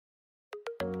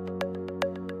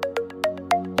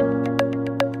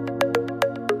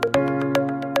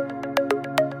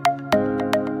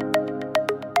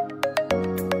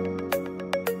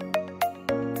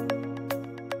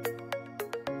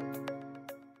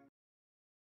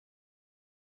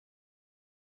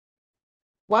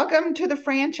Welcome to the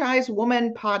Franchise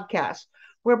Woman podcast,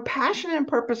 where passion and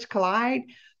purpose collide,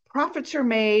 profits are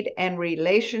made, and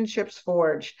relationships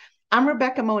forged. I'm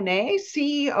Rebecca Monet,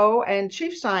 CEO and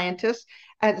Chief Scientist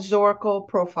at Zoracle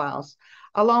Profiles,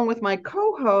 along with my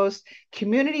co-host,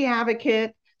 community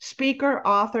advocate, speaker,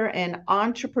 author, and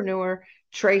entrepreneur,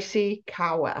 Tracy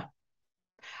Kawa.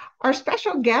 Our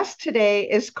special guest today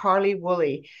is Carly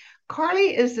Wooley.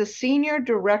 Carly is the Senior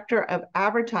Director of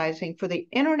Advertising for the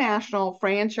International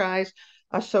Franchise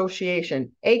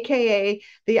Association, aka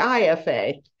the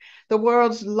IFA, the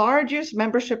world's largest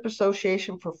membership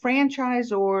association for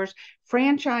franchisors,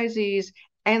 franchisees,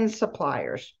 and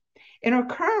suppliers. In her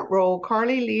current role,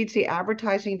 Carly leads the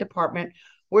advertising department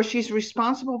where she's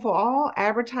responsible for all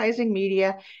advertising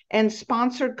media and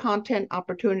sponsored content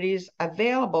opportunities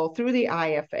available through the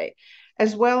IFA,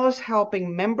 as well as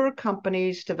helping member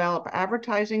companies develop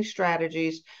advertising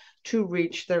strategies to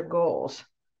reach their goals.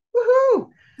 Woohoo!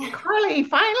 Carly,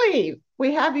 finally,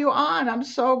 we have you on. I'm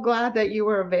so glad that you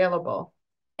were available.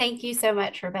 Thank you so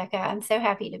much, Rebecca. I'm so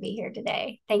happy to be here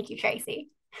today. Thank you, Tracy.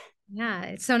 Yeah,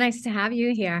 it's so nice to have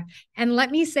you here. And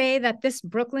let me say that this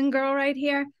Brooklyn girl right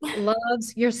here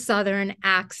loves your Southern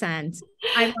accent.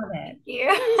 I love it. Thank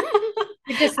you.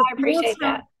 You're just a I appreciate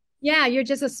that. Yeah, you're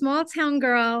just a small town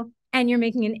girl and you're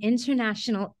making an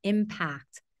international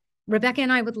impact. Rebecca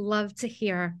and I would love to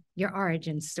hear your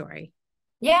origin story.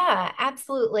 Yeah,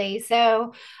 absolutely.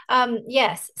 So,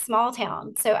 yes, small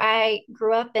town. So I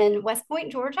grew up in West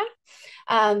Point, Georgia,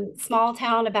 small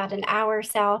town about an hour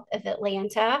south of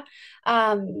Atlanta.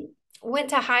 Went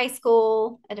to high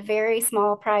school at a very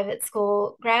small private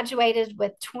school, graduated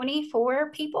with 24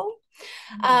 people.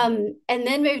 And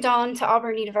then moved on to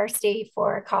Auburn University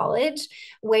for college,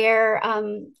 where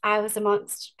I was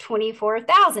amongst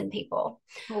 24,000 people.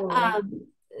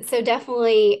 So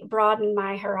definitely broadened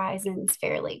my horizons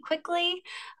fairly quickly,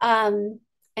 and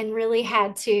really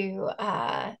had to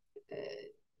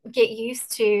get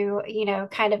used to,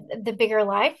 kind of the bigger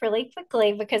life really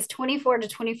quickly because 24 to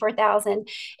 24,000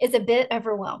 is a bit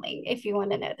overwhelming if you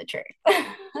want to know the truth.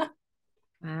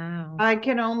 Wow. I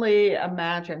can only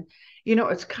imagine.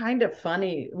 It's kind of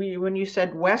funny. When you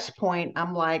said West Point,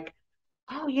 I'm like,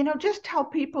 oh, just tell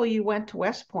people you went to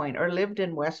West Point or lived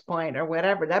in West Point or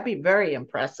whatever. That'd be very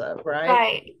impressive, right?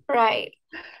 Right, right.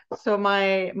 So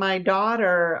my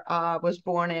daughter was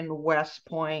born in West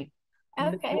Point,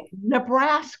 Okay.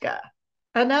 Nebraska,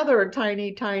 another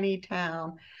tiny, tiny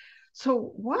town.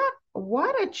 So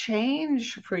what a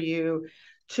change for you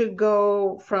to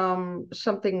go from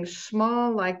something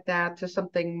small like that to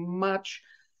something much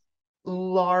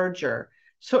larger.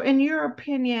 So in your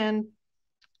opinion,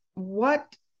 what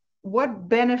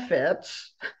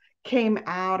benefits came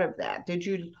out of that? Did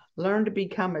you learn to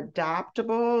become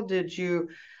adaptable?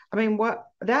 What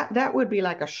that would be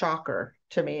like a shocker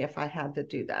to me if I had to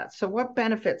do that. So what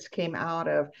benefits came out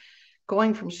of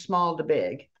going from small to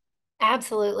big?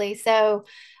 Absolutely. So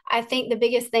I think the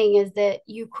biggest thing is that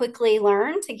you quickly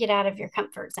learn to get out of your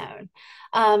comfort zone.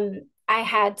 I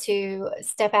had to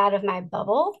step out of my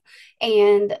bubble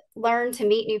and learn to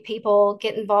meet new people,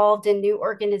 get involved in new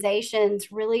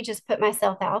organizations, really just put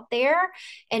myself out there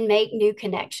and make new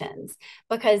connections.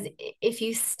 Because if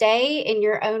you stay in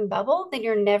your own bubble, then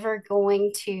you're never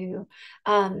going to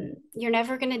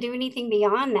do anything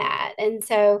beyond that. And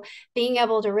so being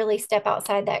able to really step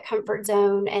outside that comfort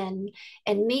zone and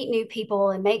meet new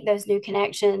people and make those new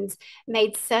connections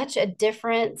made such a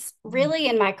difference really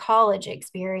in my college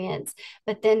experience,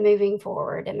 but then moving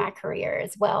forward in my career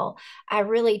as well. I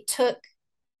really took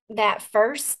that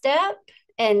first step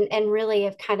and really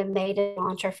have kind of made a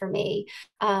mantra for me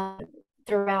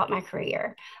throughout my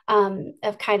career,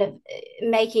 of kind of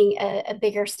making a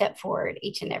bigger step forward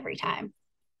each and every time.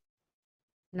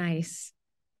 Nice.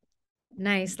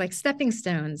 Nice. Like stepping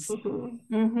stones.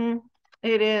 Mm-hmm.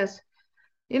 It is.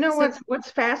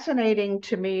 What's fascinating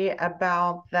to me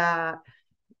about that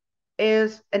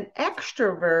is an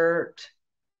extrovert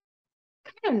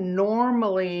kind of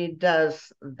normally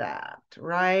does that,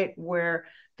 right? Where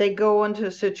they go into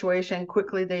a situation,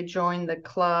 quickly they join the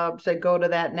clubs, they go to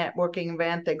that networking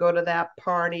event, they go to that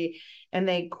party, and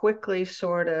they quickly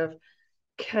sort of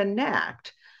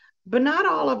connect. But not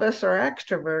all of us are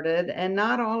extroverted, and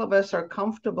not all of us are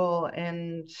comfortable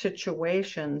in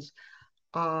situations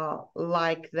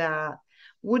like that.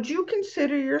 Would you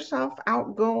consider yourself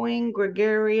outgoing,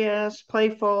 gregarious,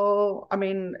 playful? I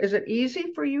mean, is it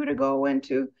easy for you to go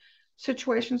into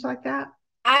situations like that?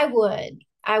 I would.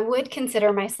 I would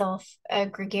consider myself a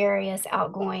gregarious,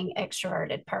 outgoing,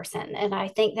 extroverted person. And I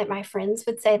think that my friends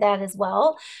would say that as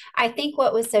well. I think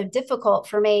what was so difficult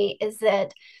for me is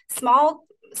that small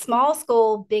small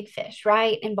school, big fish,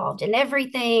 right? Involved in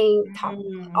everything, taught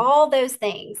all those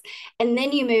things. And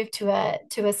then you move to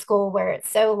a school where it's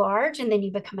so large, and then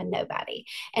you become a nobody.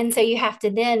 And so you have to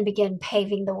then begin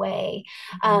paving the way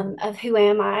of who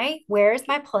am I? Where is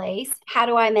my place? How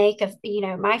do I make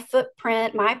my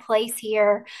footprint, my place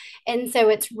here? And so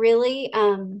it's really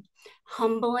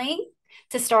humbling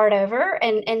to start over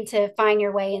and to find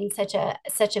your way in such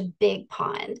a big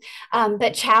pond.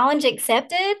 But challenge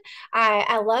accepted.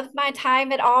 I loved my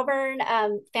time at Auburn,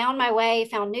 found my way,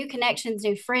 found new connections,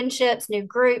 new friendships, new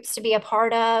groups to be a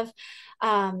part of.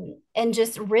 And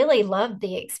just really loved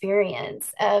the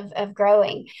experience of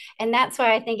growing. And that's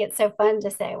why I think it's so fun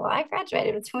to say, well, I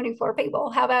graduated with 24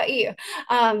 people. How about you?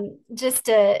 Just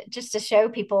to show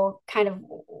people kind of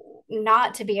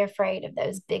not to be afraid of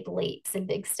those big leaps and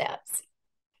big steps.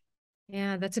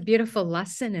 Yeah, that's a beautiful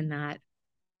lesson in that.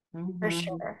 For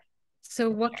sure. So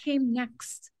what came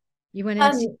next? You went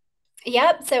into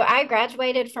Yep. So I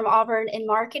graduated from Auburn in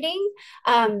marketing.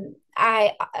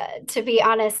 To be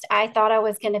honest, I thought I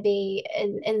was going to be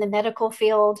in the medical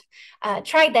field.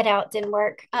 Tried that out, didn't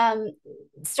work.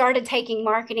 Started taking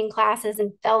marketing classes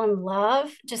and fell in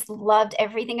love, just loved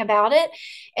everything about it.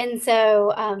 And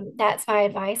so that's my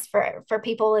advice for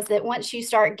people is that once you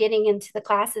start getting into the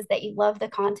classes that you love the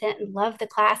content and love the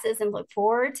classes and look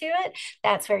forward to it,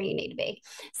 that's where you need to be.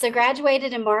 So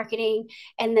graduated in marketing,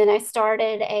 and then I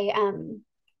started a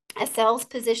sales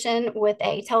position with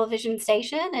a television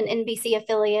station, an NBC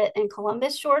affiliate in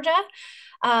Columbus, Georgia.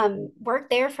 Worked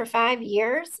there for 5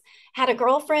 years. Had a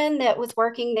girlfriend that was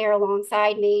working there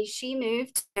alongside me. She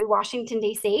moved to Washington,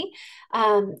 D.C.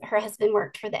 Her husband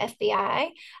worked for the FBI.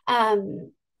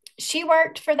 She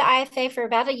worked for the IFA for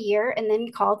about a year and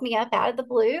then called me up out of the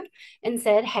blue and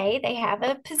said, hey, they have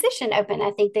a position open.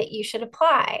 I think that you should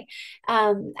apply.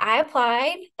 I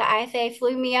applied. The IFA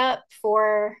flew me up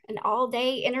for an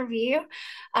all-day interview,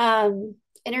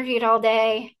 interviewed all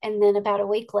day, and then about a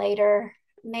week later,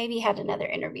 maybe had another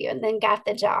interview and then got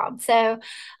the job. So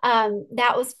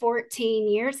that was 14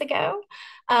 years ago.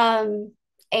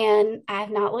 And I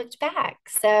have not looked back.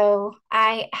 So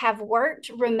I have worked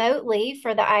remotely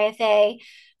for the IFA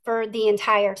for the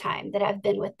entire time that I've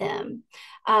been with them.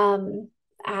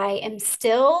 I am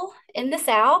still in the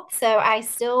South, so I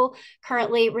still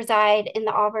currently reside in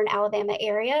the Auburn, Alabama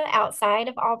area outside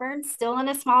of Auburn, still in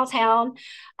a small town.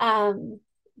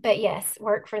 But yes,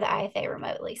 work for the IFA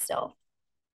remotely still.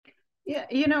 Yeah,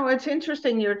 it's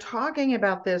interesting. You're talking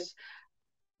about this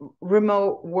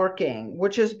remote working,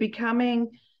 which is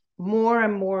becoming more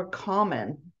and more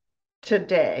common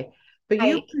today. But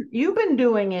Right. you've been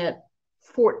doing it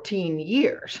 14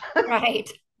 years. Right.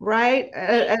 Right?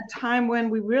 At a time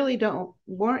when we really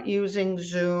weren't using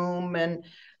Zoom and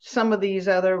some of these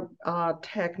other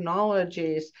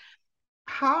technologies.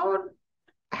 How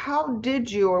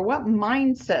did you, or what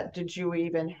mindset did you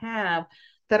even have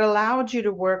that allowed you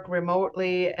to work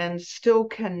remotely and still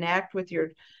connect with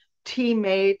your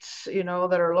teammates,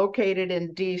 that are located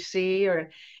in DC,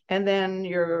 and then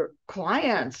your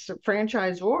clients,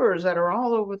 franchisors that are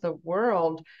all over the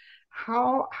world?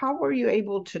 How were you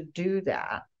able to do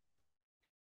that?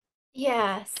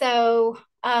 Yeah, so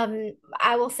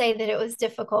I will say that it was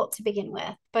difficult to begin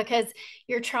with because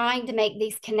you're trying to make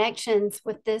these connections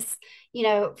with this,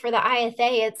 for the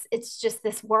IFA, it's just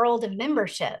this world of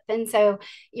membership. And so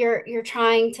you're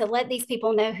trying to let these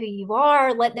people know who you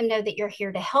are, let them know that you're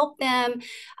here to help them,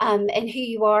 and who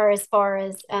you are as far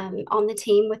as on the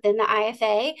team within the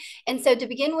IFA. And so to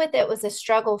begin with, it was a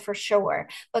struggle for sure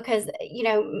because,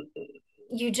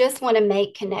 you just want to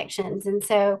make connections. And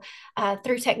so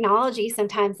through technology,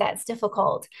 sometimes that's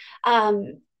difficult.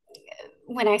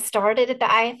 When I started at the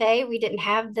IFA, we didn't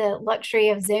have the luxury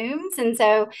of Zooms. And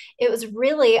so it was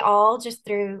really all just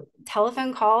through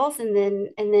telephone calls and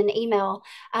then email.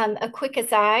 A quick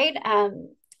aside,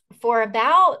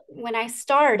 when I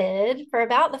started, for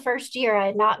about the first year, I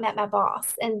had not met my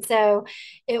boss. And so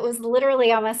it was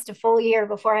literally almost a full year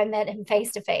before I met him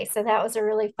face to face. So that was a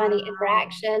really funny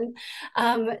interaction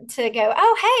to go,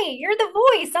 oh, hey, you're the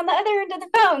voice on the other end of the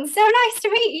phone. So nice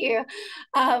to meet you.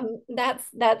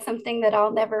 That's something that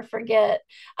I'll never forget.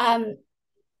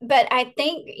 But I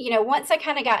think, once I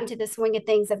kind of got into the swing of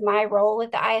things of my role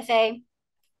at the IFA,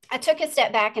 I took a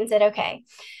step back and said, okay,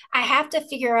 I have to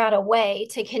figure out a way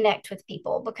to connect with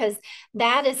people because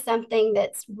that is something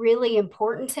that's really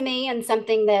important to me and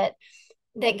something that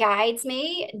guides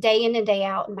me day in and day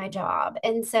out in my job.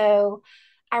 And so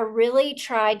I really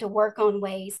tried to work on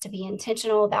ways to be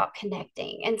intentional about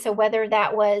connecting. And so, whether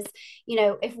that was,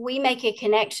 if we make a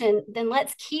connection, then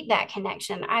let's keep that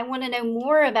connection. I want to know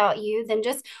more about you than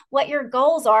just what your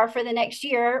goals are for the next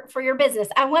year for your business.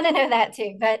 I want to know that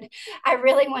too, but I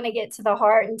really want to get to the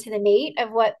heart and to the meat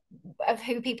of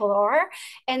who people are.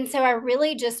 And so, I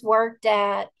really just worked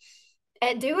at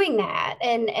doing that,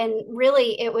 and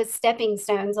really it was stepping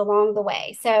stones along the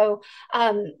way. So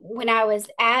when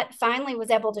I finally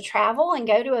was able to travel and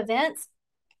go to events,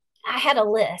 I had a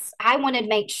list. I wanted to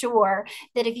make sure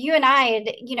that if you and I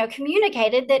had,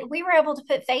 communicated, that we were able to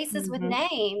put faces with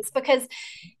names, because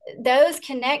those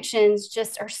connections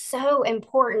just are so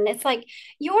important. It's like,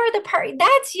 you're the part,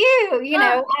 that's you,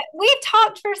 we've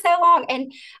talked for so long.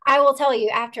 And I will tell you,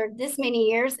 after this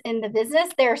many years in the business,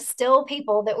 there are still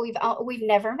people that we've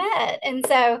never met. And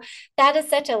so that is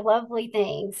such a lovely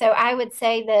thing. So I would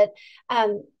say that,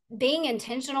 being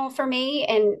intentional for me,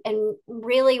 and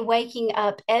really waking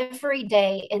up every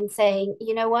day and saying,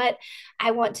 you know what,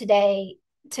 I want today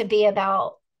to be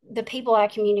about the people I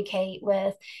communicate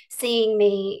with, seeing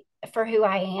me for who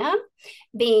I am,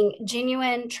 being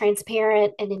genuine,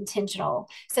 transparent, and intentional,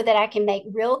 so that I can make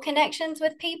real connections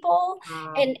with people.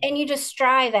 And you just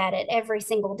strive at it every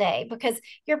single day, because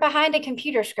you're behind a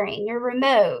computer screen, you're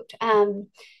remote.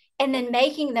 And then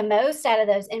making the most out of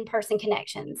those in-person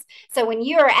connections. So when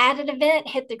you are at an event,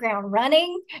 hit the ground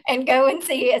running and go and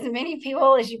see as many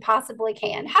people as you possibly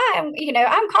can. Hi,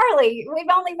 I'm Carly. We've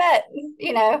only met,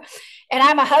 and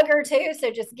I'm a hugger too.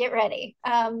 So just get ready.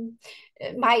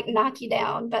 It might knock you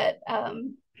down, but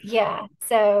yeah.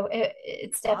 So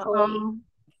it's definitely.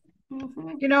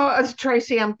 As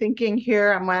Tracy, I'm thinking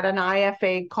here, I'm at an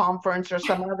IFA conference or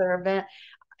some other event.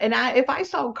 And if I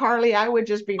saw Carly, I would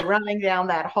just be running down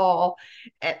that hall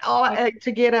and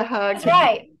to get a hug. That's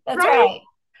right. That's right.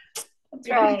 That's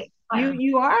right.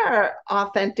 You are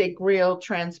authentic, real,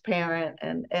 transparent,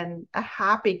 and a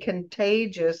happy,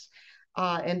 contagious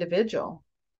individual.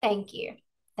 Thank you.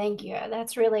 Thank you.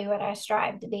 That's really what I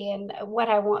strive to be, and what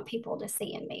I want people to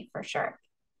see in me, for sure.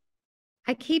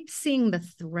 I keep seeing the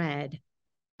thread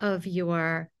of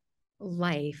your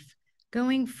life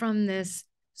going from this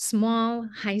small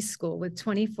high school with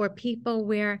 24 people,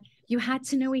 where you had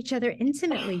to know each other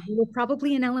intimately. You were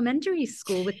probably in elementary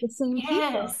school with the same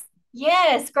people.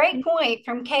 Yes, great point.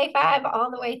 From K-5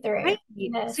 all the way through. Right.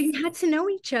 Yes. So you had to know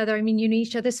each other. I mean, you knew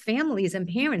each other's families and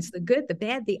parents, the good, the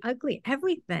bad, the ugly,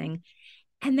 everything.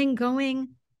 And then going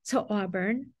to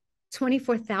Auburn,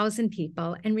 24,000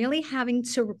 people, and really having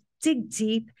to dig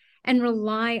deep and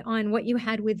rely on what you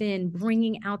had within,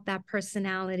 bringing out that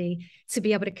personality to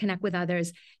be able to connect with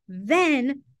others.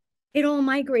 Then it all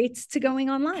migrates to going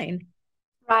online.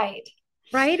 Right.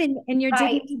 Right. And you're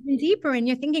digging even deeper, and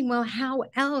you're thinking, well, how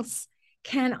else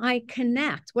can I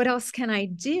connect? What else can I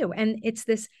do? And it's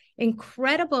this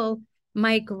incredible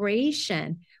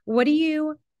migration. What do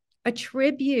you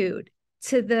attribute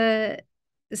to the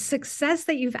success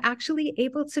that you've actually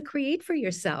able to create for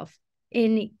yourself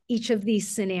in each of these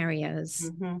scenarios?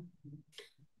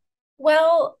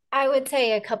 Well, I would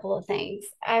say a couple of things.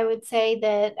 I would say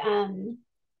that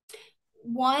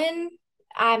one,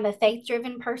 I'm a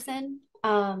faith-driven person.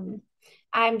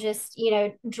 I'm just,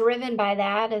 driven by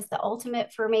that as the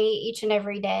ultimate for me each and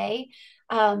every day.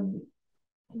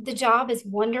 The job is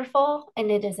wonderful and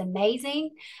it is amazing.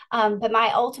 But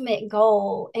my ultimate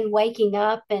goal in waking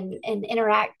up and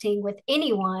interacting with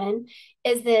anyone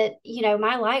is that,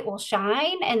 my light will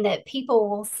shine, and that people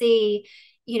will see,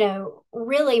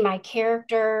 really my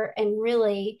character, and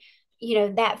really,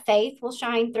 that faith will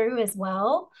shine through as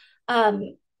well.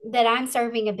 That I'm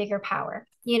serving a bigger power,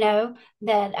 that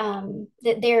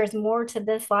there's more to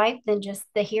this life than just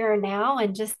the here and now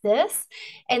and just this.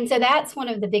 And so that's one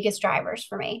of the biggest drivers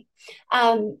for me.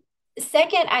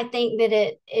 Second, I think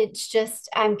that it's just,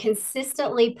 I'm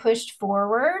consistently pushed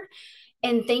forward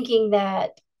and thinking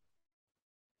that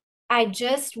I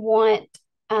just want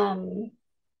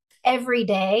every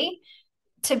day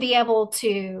to be able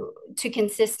to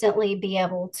consistently be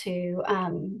able to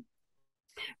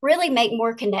really make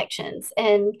more connections.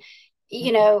 And,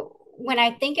 when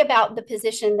I think about the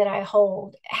position that I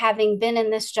hold, having been in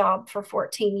this job for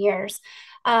 14 years,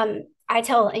 I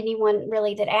tell anyone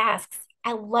really that asks,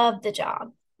 I love the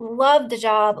job, love the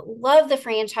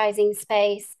franchising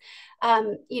space.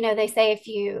 They say if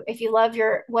you love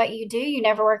what you do, you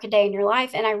never work a day in your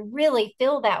life. And I really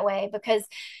feel that way, because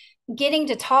getting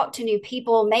to talk to new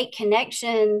people, make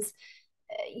connections,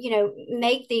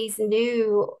 make these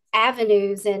new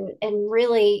avenues, and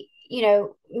really,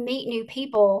 meet new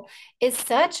people is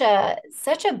such a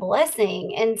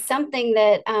blessing, and something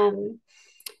that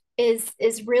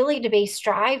is really to be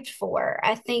strived for.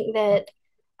 I think that,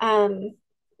 um,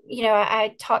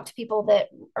 I talk to people that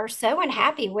are so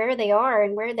unhappy where they are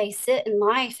and where they sit in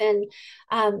life. And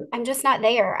I'm just not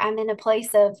there. I'm in a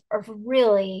place of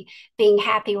really being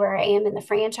happy where I am in the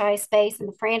franchise space and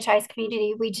the franchise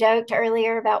community. We joked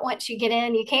earlier about once you get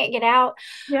in, you can't get out.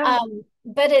 Yeah.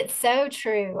 But it's so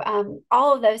true.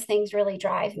 All of those things really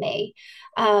drive me.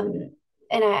 And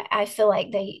I feel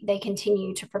like they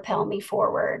continue to propel me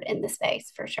forward in the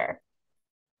space for sure.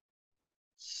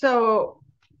 So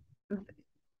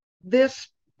this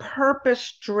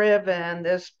purpose driven,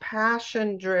 this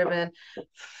passion driven,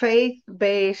 faith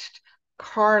based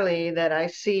Carly that I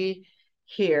see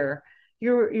here,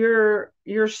 you're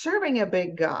serving a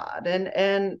big God,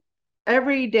 and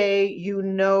every day you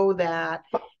know that,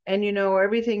 and you know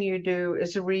everything you do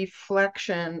is a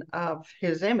reflection of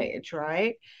his image,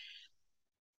 right?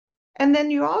 And then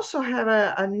you also have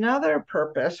another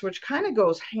purpose, which kind of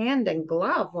goes hand in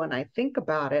glove when I think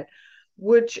about it,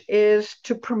 which is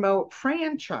to promote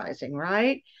franchising,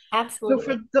 right? So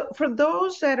Absolutely. for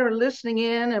those that are listening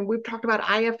in, and we've talked about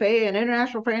IFA and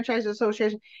International Franchise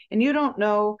Association, and you don't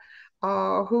know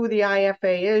who the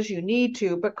IFA is, you need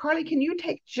to. But Carly, can you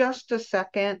take just a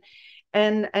second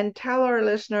and tell our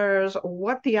listeners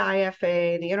what the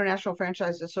IFA, the International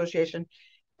Franchise Association,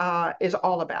 is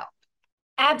all about?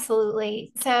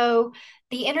 Absolutely. So,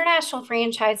 the International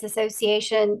Franchise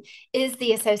Association is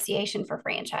the Association for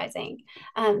Franchising.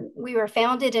 We were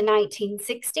founded in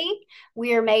 1960.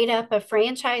 We are made up of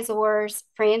franchisors,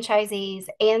 franchisees,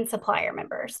 and supplier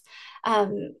members.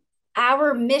 Um,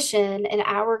 our mission and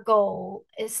our goal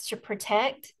is to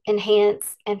protect,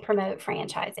 enhance, and promote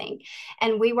franchising.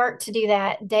 And we work to do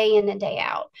that day in and day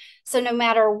out. So, no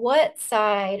matter what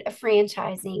side of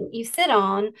franchising you sit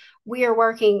on, we are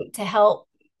working to help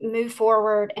move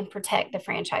forward and protect the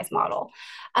franchise model.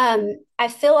 I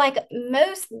feel like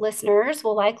most listeners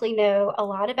will likely know a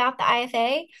lot about the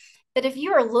IFA, but if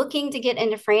you are looking to get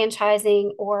into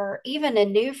franchising or even a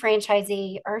new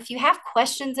franchisee, or if you have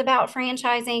questions about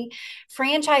franchising,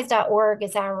 franchise.org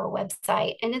is our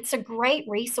website, and it's a great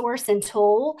resource and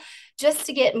tool just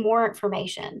to get more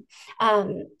information,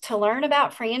 to learn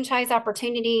about franchise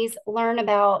opportunities, learn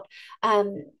about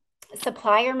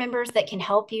supplier members that can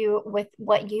help you with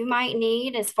what you might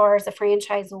need as far as a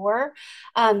franchisor,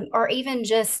 or even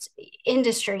just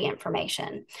industry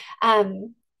information.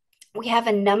 We have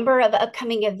a number of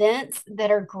upcoming events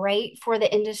that are great for the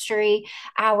industry.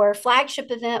 Our flagship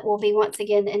event will be once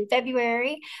again in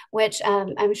February, which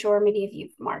I'm sure many of you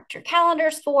have marked your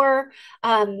calendars for.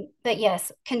 But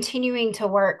yes, continuing to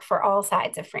work for all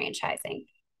sides of franchising.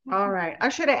 All right. I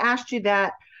should have asked you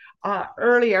that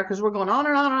earlier, because we're going on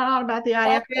and on and on about the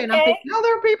That's IFA, and I'm okay. thinking, no,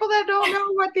 there are people that don't know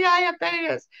what the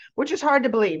IFA is, which is hard to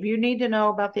believe. You need to know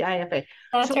about the IFA.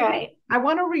 That's So right. I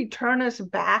want to return us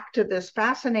back to this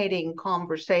fascinating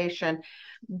conversation,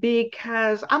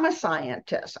 because I'm a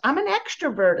scientist. I'm an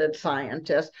extroverted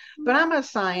scientist, but I'm a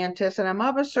scientist, and I'm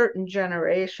of a certain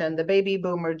generation, the baby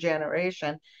boomer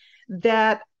generation,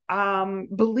 that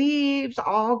believes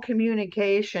all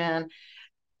communication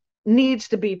needs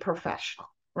to be professional,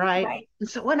 right? Right. And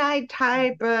so when I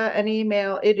type an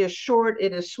email, it is short,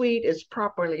 it is sweet, it's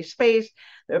properly spaced,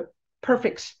 the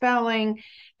perfect spelling,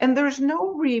 and there's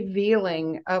no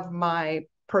revealing of my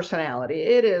personality.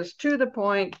 It is to the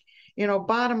point,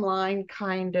 bottom line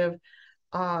kind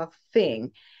of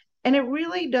thing. And it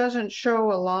really doesn't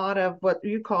show a lot of what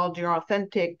you called your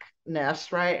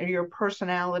authenticness, right? Or your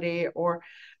personality, or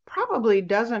probably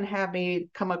doesn't have me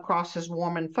come across as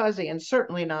warm and fuzzy, and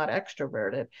certainly not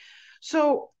extroverted.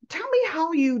 So tell me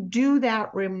how you do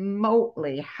that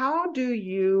remotely. How do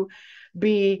you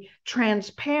be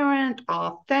transparent,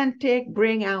 authentic,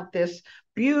 bring out this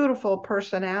beautiful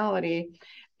personality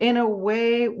in a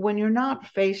way when you're not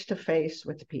face to face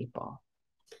with people?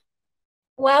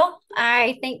 Well,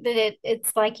 I think that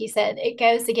it's like you said, it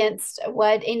goes against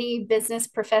what any business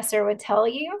professor would tell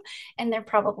you, and they're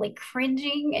probably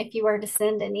cringing if you were to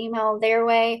send an email their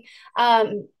way.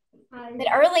 But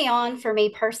early on, for me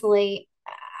personally,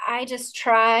 I just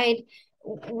tried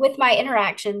with my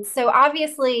interactions. So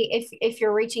obviously, if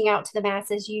you're reaching out to the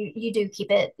masses, you do keep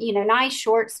it, nice,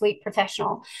 short, sweet,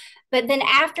 professional. But then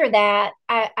after that,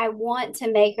 I want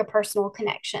to make a personal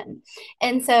connection.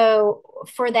 And so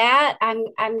for that,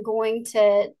 I'm going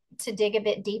to dig a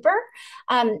bit deeper,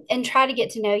 and try to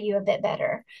get to know you a bit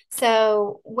better.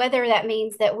 So whether that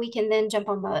means that we can then jump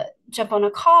on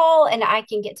a call and I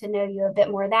can get to know you a bit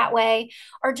more that way,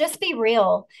 or just be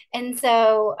real. And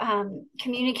so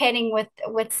communicating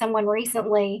with someone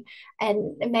recently,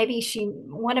 and maybe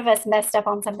one of us messed up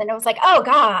on something. It was like, oh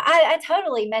God, I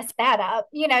totally messed that up.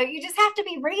 You just have to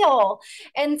be real.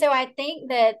 And so I think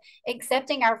that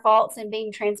accepting our faults and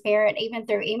being transparent, even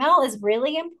through email, is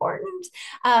really important.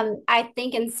 I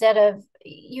think instead of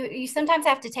you sometimes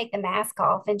have to take the mask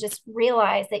off and just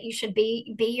realize that you should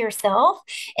be yourself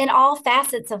in all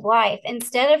facets of life,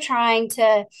 instead of trying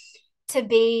to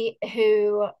be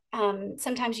who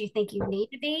sometimes you think you need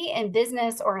to be in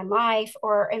business or in life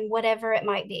or in whatever it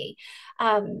might be.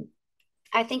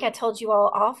 I think I told you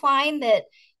all offline that,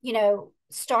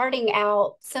 starting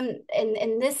out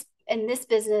in this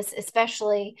business,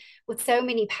 especially with so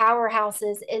many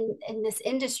powerhouses in this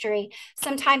industry,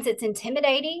 sometimes it's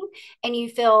intimidating and you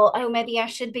feel, oh, maybe I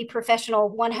should be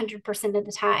professional 100% of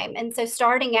the time. And so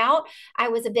starting out, I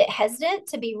was a bit hesitant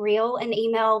to be real and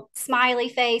email, smiley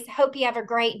face, hope you have a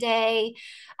great day.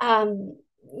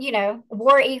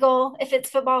 War Eagle, if it's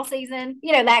football season,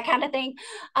 that kind of thing.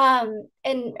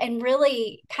 And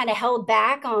really kind of held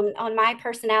back on my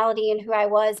personality and who I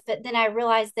was. But then I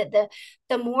realized that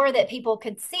the more that people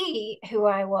could see who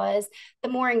I was, the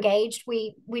more engaged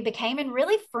we became, and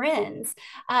really friends.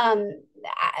 And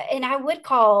I would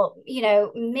call,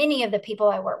 many of the people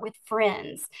I work with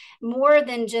friends, more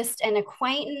than just an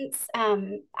acquaintance.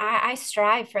 I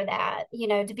strive for that,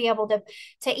 to be able to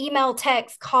email,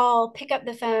 text, pick up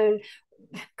the phone,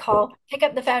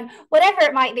 whatever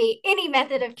it might be, any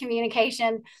method of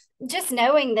communication, just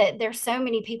knowing that there's so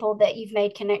many people that you've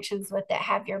made connections with that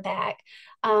have your back.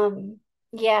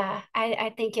 Yeah,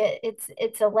 I think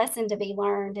it's a lesson to be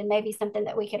learned, and maybe something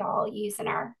that we could all use in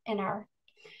our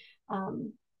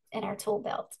tool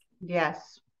belt.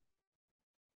 Yes.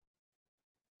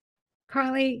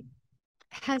 Carly,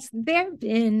 has there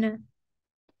been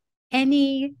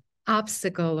any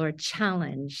obstacle or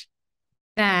challenge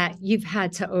that you've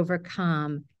had to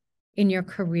overcome in your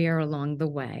career along the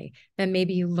way that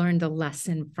maybe you learned a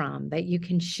lesson from that you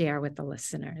can share with the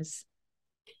listeners?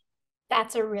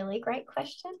 That's a really great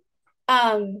question.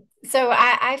 So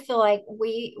I feel like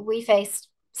we face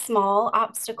small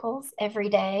obstacles every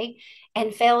day,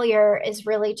 and failure is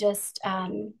really just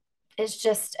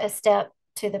a step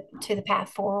to the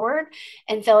path forward,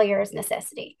 and failure is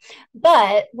necessity.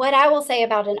 But what I will say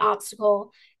about an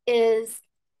obstacle is,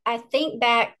 I think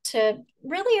back to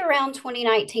really around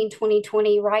 2019,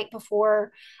 2020, right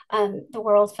before the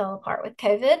world fell apart with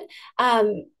COVID.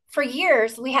 For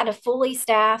years, we had a fully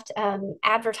staffed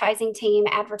advertising team,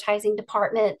 advertising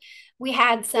department. We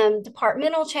had some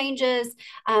departmental changes.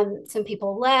 Some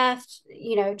people left,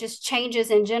 just changes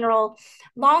in general.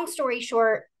 Long story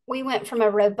short, we went from a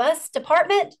robust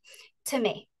department to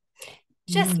me,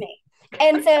 just me.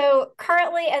 And so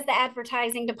currently, as the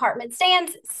advertising department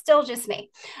stands, still just me.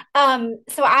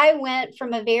 So I went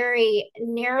from a very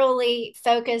narrowly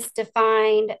focused,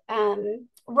 defined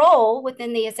role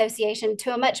within the association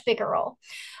to a much bigger role,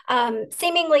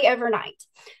 seemingly overnight.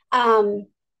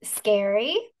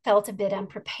 Scary, felt a bit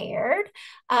unprepared.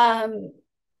 But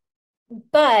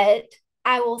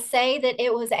I will say that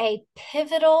it was a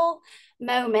pivotal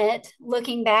moment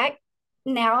looking back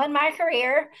now in my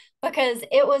career, because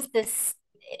it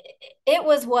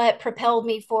was what propelled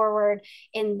me forward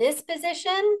in this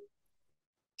position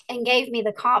and gave me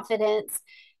the confidence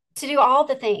to do all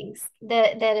the things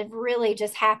that have really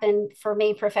just happened for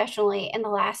me professionally in the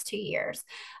last 2 years.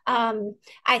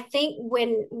 I think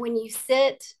when you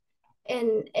sit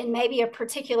in maybe a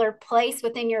particular place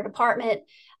within your department,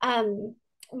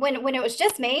 when it was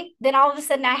just me, then all of a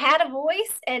sudden I had a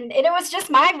voice, and it was just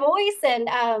my voice. And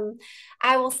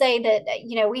I will say that,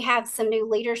 we have some new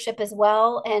leadership as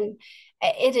well. And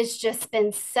it has just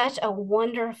been such a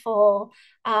wonderful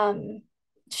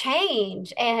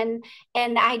change. And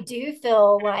I do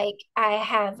feel like I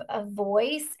have a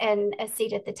voice and a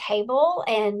seat at the table,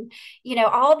 and,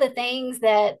 all the things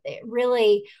that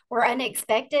really were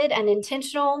unexpected,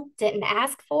 unintentional, didn't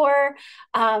ask for,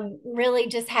 really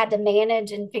just had to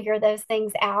manage and figure those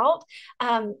things out.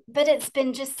 But it's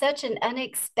been just such an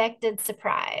unexpected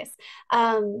surprise.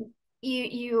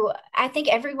 I think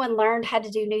everyone learned how to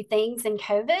do new things in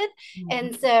COVID. Mm-hmm.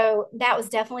 And so that was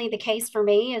definitely the case for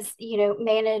me, is,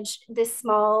 manage this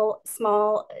small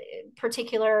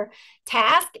particular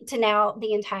task to now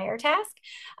the entire task.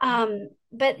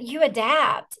 But you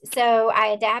adapt. So I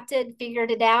adapted,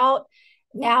 figured it out.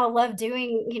 Now I love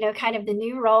doing, kind of the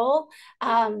new role.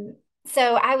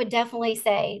 So I would definitely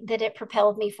say that it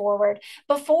propelled me forward.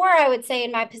 Before, I would say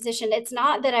in my position, it's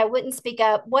not that I wouldn't speak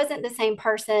up, wasn't the same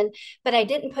person, but I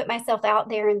didn't put myself out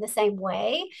there in the same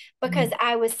way because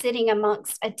I was sitting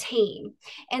amongst a team.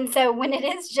 And so when it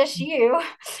is just you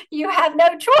have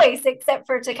no choice except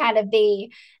for to kind of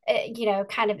be,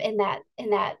 kind of in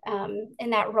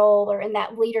that role or in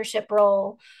that leadership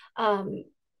role, um,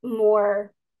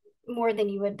 more than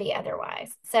you would be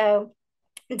otherwise. So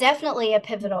definitely a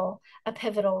pivotal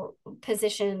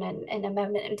position and a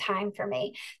moment in time for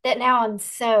me that now I'm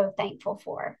so thankful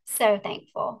for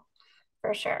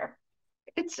sure.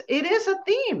 It is a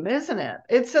theme, isn't it?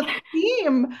 It's a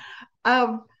theme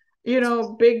of,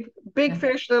 big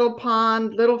fish, little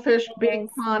pond, little fish, big Yes.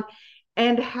 pond,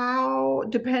 and how,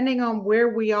 depending on where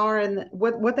we are and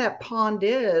what that pond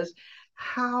is,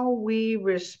 how we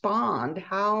respond,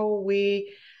 how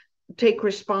we take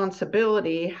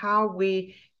responsibility, how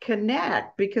we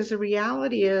connect, because the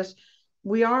reality is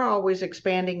we are always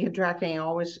expanding, contracting,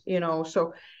 always,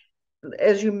 so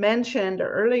as you mentioned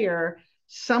earlier,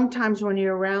 sometimes when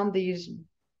you're around these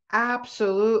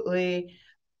absolutely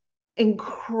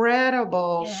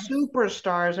incredible Yes.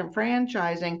 superstars and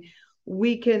franchising,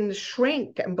 we can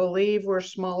shrink and believe we're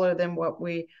smaller than what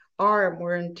we are, and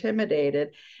we're intimidated.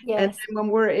 And Yes. then when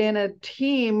we're in a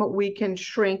team, we can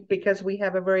shrink because we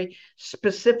have a very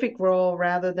specific role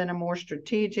rather than a more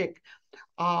strategic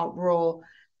role.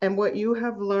 And what you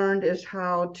have learned is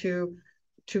how to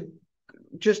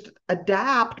just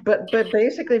adapt, but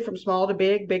basically from small to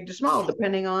big, big to small,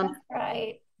 depending on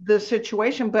Right. the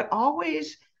situation, but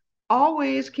always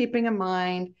keeping in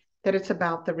mind that it's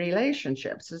about the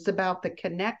relationships, it's about the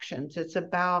connections, it's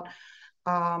about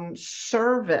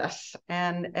service,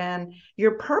 and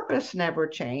your purpose never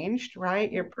changed,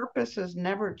 right? Your purpose has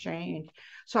never changed.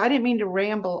 So I didn't mean to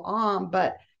ramble on,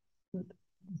 but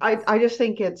I just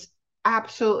think it's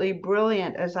absolutely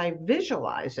brilliant as I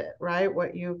visualize it, right?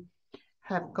 What you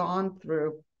have gone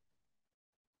through.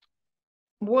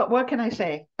 What can I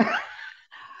say?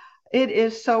 It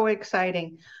is so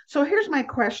exciting. So here's my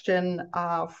question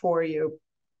for you.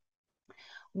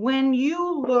 When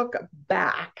you look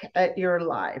back at your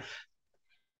life,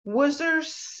 was there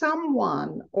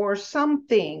someone or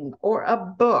something or a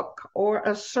book or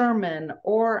a sermon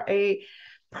or a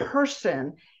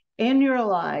person in your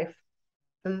life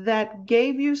that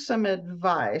gave you some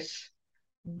advice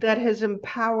that has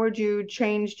empowered you,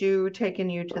 changed you, taken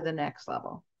you to the next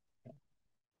level?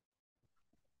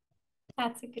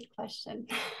 That's a good question.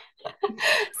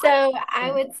 So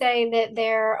I would say that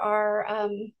there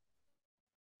are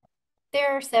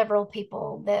several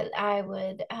people that I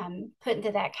would put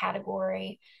into that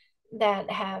category that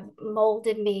have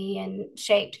molded me and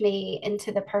shaped me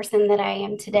into the person that I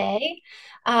am today.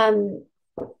 Um,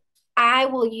 I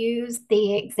will use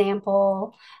the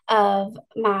example of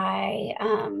my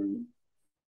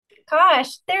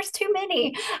gosh, there's too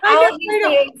many. I know, I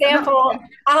know.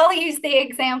 I'll use the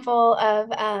example of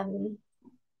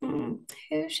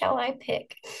who shall I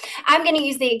pick? I'm going to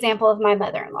use the example of my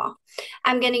mother-in-law.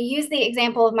 I'm going to use the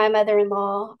example of my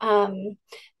mother-in-law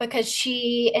because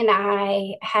she and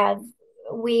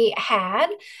we had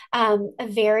a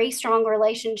very strong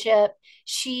relationship.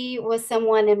 She was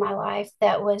someone in my life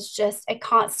that was just a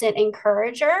constant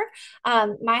encourager.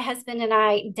 My husband and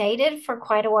I dated for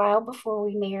quite a while before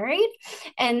we married.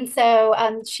 And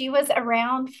so she was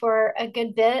around for a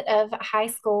good bit of high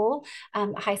school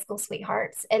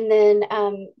sweethearts, and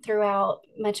then throughout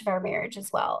much of our marriage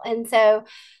as well. And so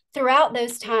throughout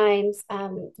those times,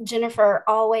 Jennifer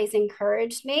always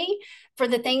encouraged me for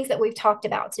the things that we've talked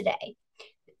about today,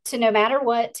 to no matter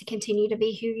what, to continue to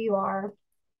be who you are,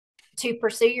 to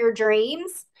pursue your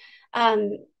dreams,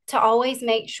 to always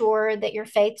make sure that your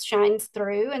faith shines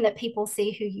through and that people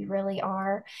see who you really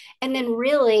are. And then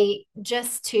really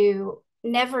just to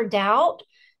never doubt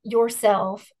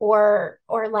yourself or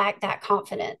lack that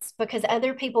confidence, because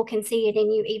other people can see it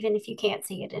in you even if you can't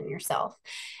see it in yourself.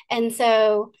 And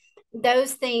so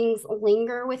those things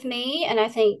linger with me. And I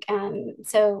think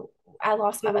so I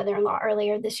lost my mother-in-law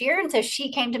earlier this year, and so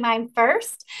she came to mind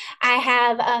first. I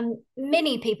have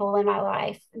many people in my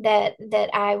life that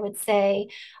I would say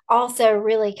also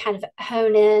really kind of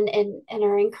hone in and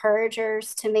are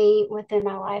encouragers to me within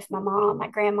my life. My mom, my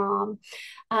grandmom.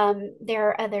 There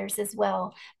are others as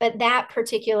well, but that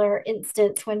particular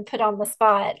instance, when put on the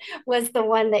spot, was the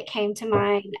one that came to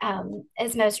mind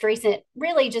as most recent.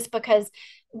 Really, just because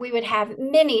we would have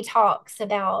many talks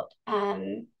about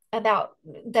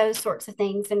those sorts of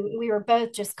things. And we were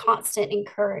both just constant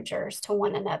encouragers to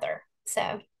one another.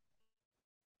 So.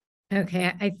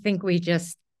 Okay. I think we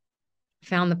just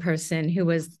found the person who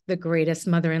was the greatest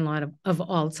mother-in-law of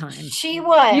all time. She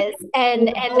was,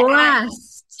 and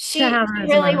blessed she to have her as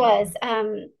a really mother. was.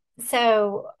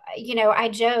 So, I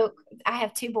joke, I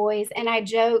have two boys, and I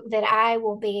joke that I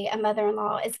will be a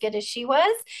mother-in-law as good as she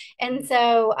was. And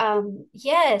so,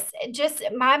 yes, just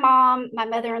my mom, my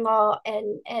mother-in-law,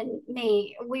 and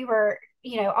me, we were,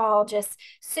 all just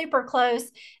super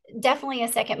close. Definitely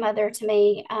a second mother to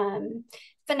me.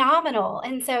 Phenomenal.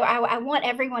 And so I want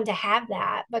everyone to have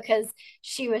that because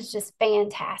she was just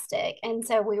fantastic. And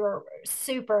so we were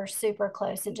super, super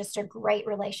close and just a great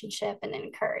relationship and an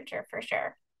encourager for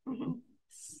sure. Mm-hmm.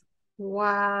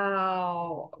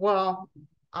 Wow. Well,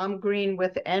 I'm green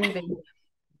with envy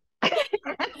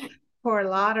for a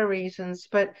lot of reasons,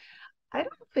 but I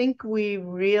don't think we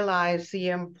realize the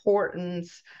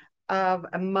importance of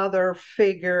a mother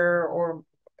figure or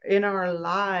in our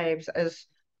lives as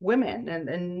women. And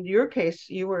in your case,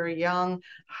 you were a young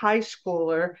high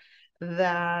schooler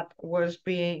that was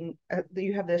being,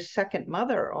 you have this second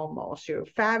mother almost. You're a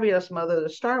fabulous mother to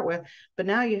start with, but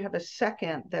now you have a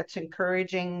second that's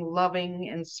encouraging, loving,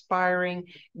 inspiring,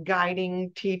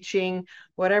 guiding, teaching,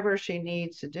 whatever she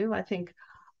needs to do. I think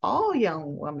all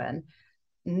young women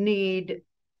need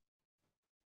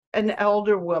an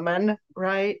elder woman,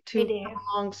 right, We to do. come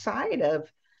alongside of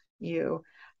you.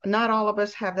 Not all of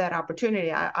us have that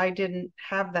opportunity. I didn't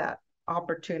have that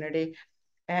opportunity.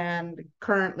 And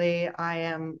currently, I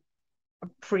am,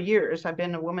 for years, I've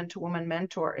been a woman to woman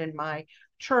mentor in my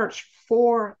church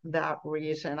for that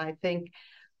reason. I think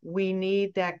we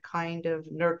need that kind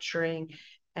of nurturing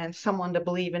and someone to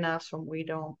believe in us when we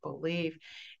don't believe.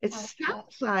 It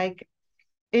sounds like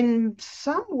in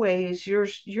some ways you're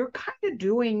kind of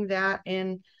doing that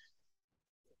in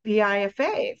the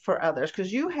IFA for others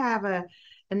because you have an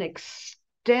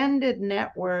extended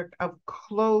network of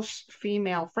close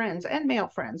female friends and male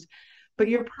friends. But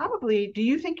you're probably, do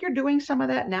you think you're doing some of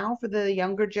that now for the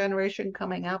younger generation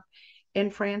coming up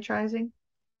in franchising?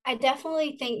 I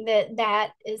definitely think that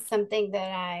that is something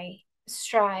that I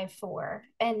strive for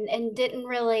and didn't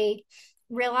really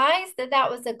realize that that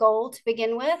was a goal to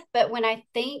begin with. But when I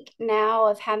think now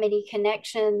of how many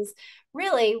connections,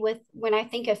 really, with when I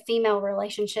think of female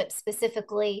relationships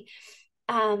specifically,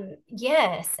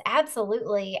 yes,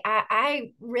 absolutely.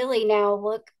 I really now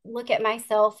look at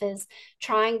myself as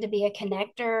trying to be a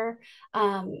connector,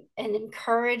 an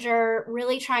encourager,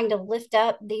 really trying to lift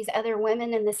up these other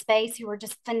women in the space who are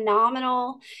just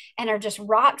phenomenal and are just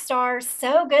rock stars,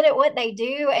 so good at what they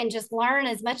do, and just learn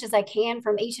as much as I can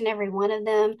from each and every one of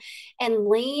them and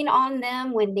lean on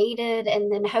them when needed, and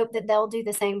then hope that they'll do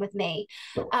the same with me.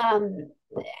 Um,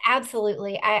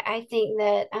 Absolutely. I think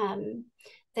that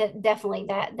that definitely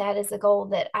that is a goal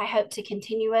that I hope to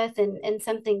continue with, and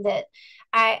something that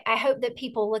I hope that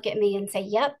people look at me and say,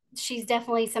 yep, she's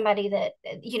definitely somebody that,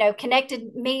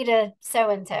 connected me to so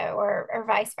and so, or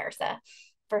vice versa,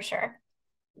 for sure.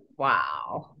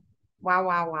 Wow. Wow,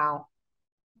 wow, wow.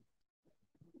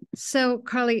 So,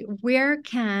 Carly, where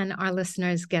can our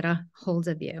listeners get a hold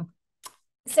of you?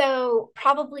 So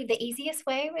probably the easiest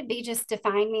way would be just to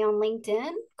find me on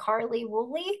LinkedIn, Carly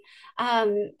Wooley.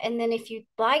 And then if you'd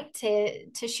like to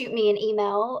shoot me an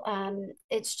email,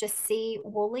 it's just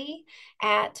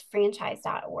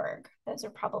cwooley@franchise.org. Those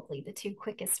are probably the two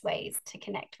quickest ways to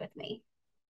connect with me.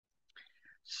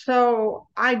 So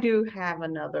I do have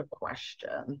another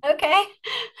question. Okay.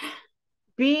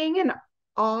 Being an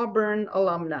Auburn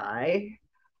alumni,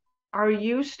 are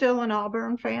you still an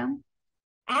Auburn fan?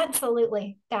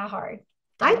 Absolutely. Die hard.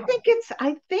 Die hard.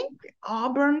 I think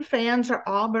Auburn fans are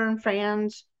Auburn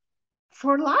fans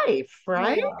for life,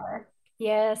 right? We are.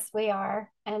 Yes, we are.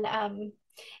 And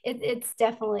it's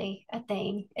definitely a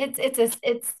thing. It's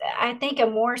I think a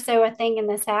more so a thing in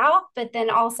the South, but then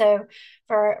also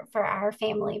for our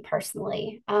family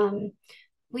personally.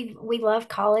 We love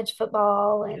college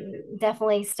football and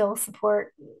definitely still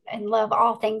support and love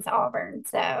all things Auburn.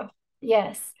 So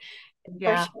yes, for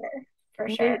Yeah. sure. For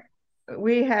We sure.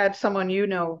 we had someone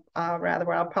rather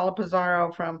well, Paula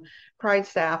Pizarro from Pride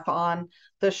Staff on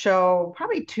the show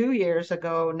probably 2 years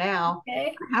ago now.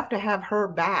 Okay. I have to have her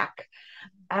back.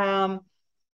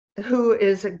 Who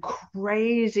is a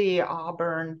crazy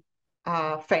Auburn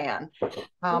fan.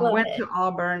 Love Went it. to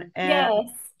Auburn, and Yes.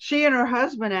 she and her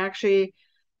husband actually,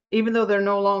 even though they're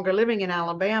no longer living in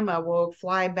Alabama, will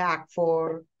fly back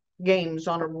for games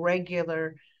on a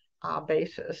regular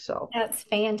basis. So That's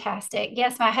fantastic.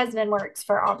 Yes, my husband works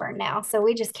for Auburn now, so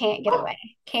we just can't get away.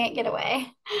 Can't get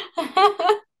away.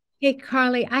 Hey,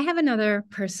 Carly, I have another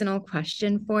personal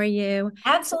question for you.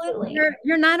 So Absolutely.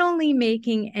 you're not only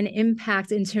making an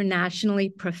impact internationally,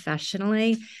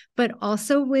 professionally, but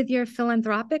also with your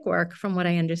philanthropic work, from what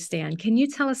I understand. Can you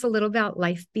tell us a little about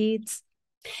Life Beads?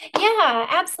 Yeah,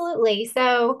 absolutely.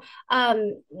 So,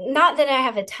 not that I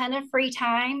have a ton of free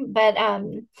time, but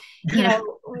when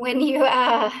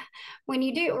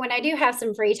I do have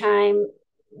some free time,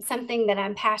 something that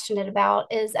I'm passionate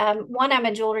about is one, I'm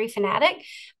a jewelry fanatic,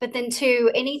 but then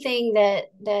two, anything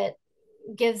that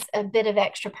gives a bit of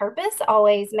extra purpose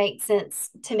always makes sense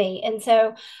to me. And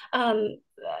so, um,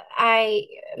 I,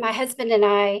 my husband and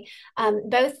I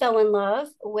both fell in love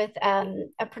with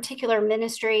a particular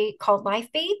ministry called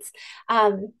Life Beads.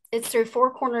 It's through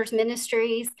Four Corners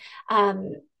Ministries.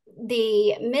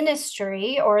 The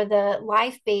ministry or the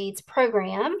Life Beads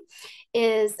program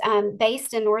is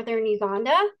based in northern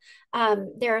Uganda.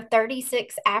 There are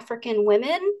 36 African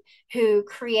women who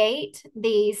create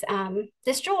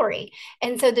this jewelry,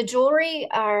 and so the jewelry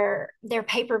are they're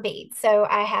paper beads. So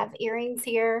I have earrings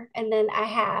here, and then I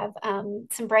have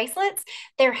some bracelets.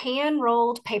 They're hand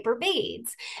rolled paper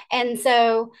beads, and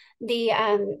so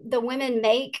the women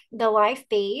make the life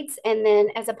beads, and then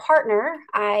as a partner,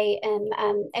 I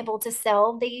am able to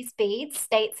sell these beads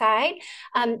stateside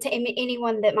to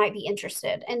anyone that might be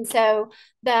interested. And so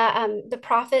the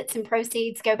profits and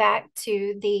proceeds go back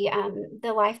to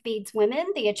the Life Beads women,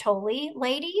 the Acholi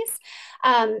ladies,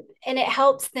 and it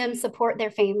helps them support their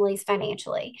families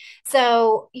financially.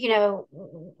 So,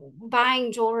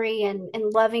 buying jewelry and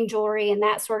loving jewelry and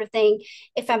that sort of thing,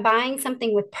 if I'm buying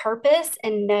something with purpose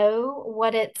and know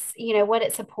what it's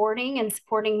supporting and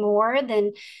supporting more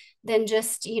than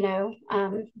just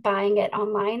buying it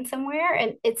online somewhere,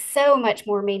 and it's so much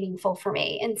more meaningful for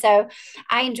me. And so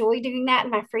I enjoy doing that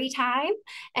in my free time,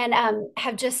 and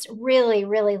have just really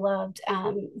really loved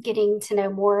getting to know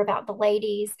more about the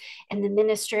ladies and the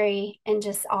ministry and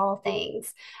just all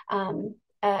things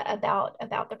about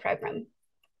the program.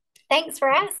 Thanks for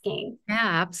asking. Yeah,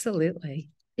 absolutely.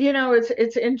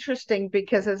 It's interesting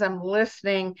because as I'm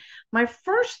listening, my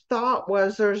first thought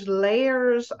was there's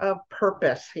layers of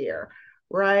purpose here,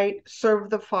 right? Serve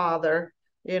the Father,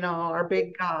 our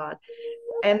big God.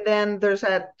 And then there's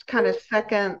that kind of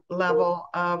second level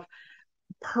of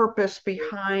purpose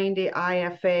behind the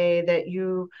IFA that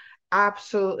you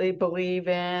absolutely believe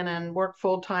in and work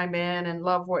full time in and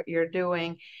love what you're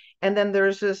doing. And then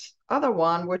there's this other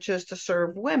one, which is to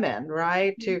serve women,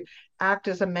 right? To act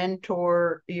as a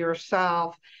mentor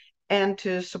yourself and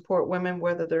to support women,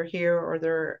 whether they're here or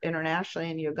they're internationally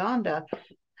in Uganda.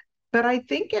 But I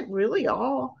think it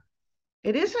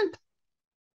isn't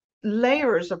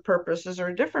layers of purposes or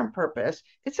a different purpose.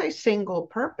 It's a single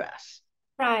purpose.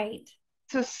 Right.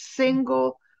 It's a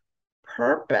single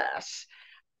purpose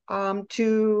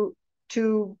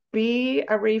to be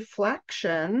a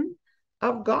reflection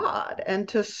of God and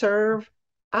to serve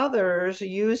others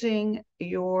using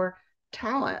your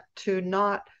talent, to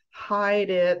not hide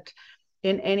it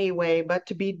in any way, but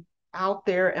to be out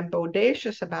there and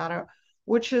bodacious about it,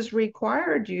 which has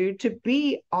required you to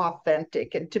be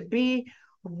authentic and to be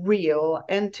real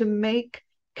and to make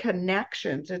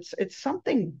connections. It's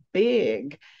something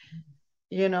big,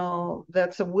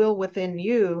 that's a will within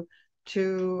you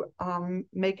to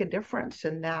make a difference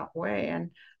in that way. And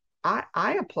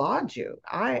I applaud you.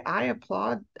 I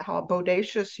applaud how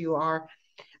bodacious you are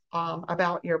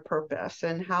about your purpose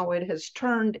and how it has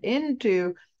turned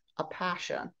into a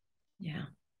passion. Yeah.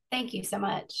 Thank you so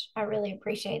much. I really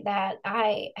appreciate that.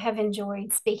 I have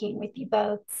enjoyed speaking with you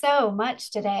both so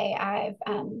much today. I've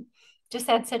just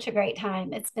had such a great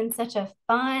time. It's been such a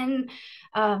fun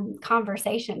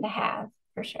conversation to have,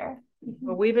 for sure.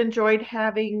 Well, we've enjoyed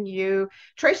having you.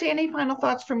 Tracy, any final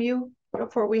thoughts from you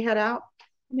before we head out?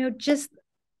 Just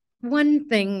one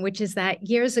thing, which is that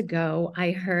years ago,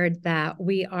 I heard that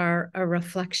we are a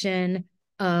reflection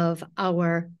of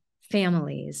our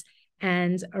families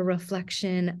and a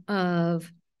reflection of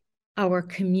our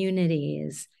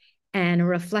communities and a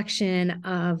reflection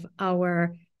of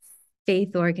our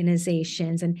faith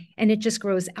organizations. And it just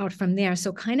grows out from there.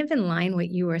 So kind of in line what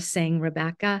you were saying,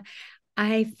 Rebecca,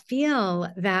 I feel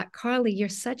that, Carly, you're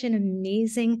such an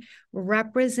amazing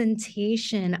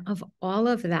representation of all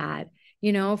of that,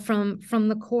 from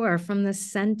the core, from the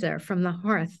center, from the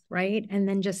hearth, right? And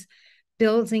then just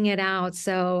building it out.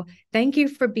 So thank you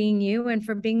for being you and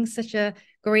for being such a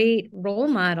great role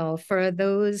model for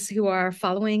those who are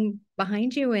following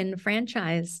behind you in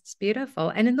franchise. It's beautiful.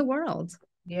 And in the world.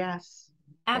 Yes.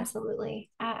 Absolutely.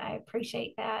 I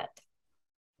appreciate that.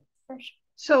 For sure.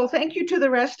 So thank you to the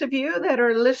rest of you that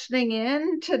are listening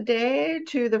in today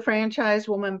to the Franchise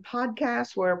Woman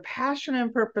podcast, where passion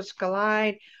and purpose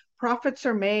collide, profits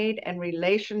are made, and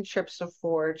relationships are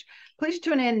forged. Please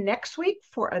tune in next week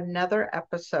for another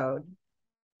episode.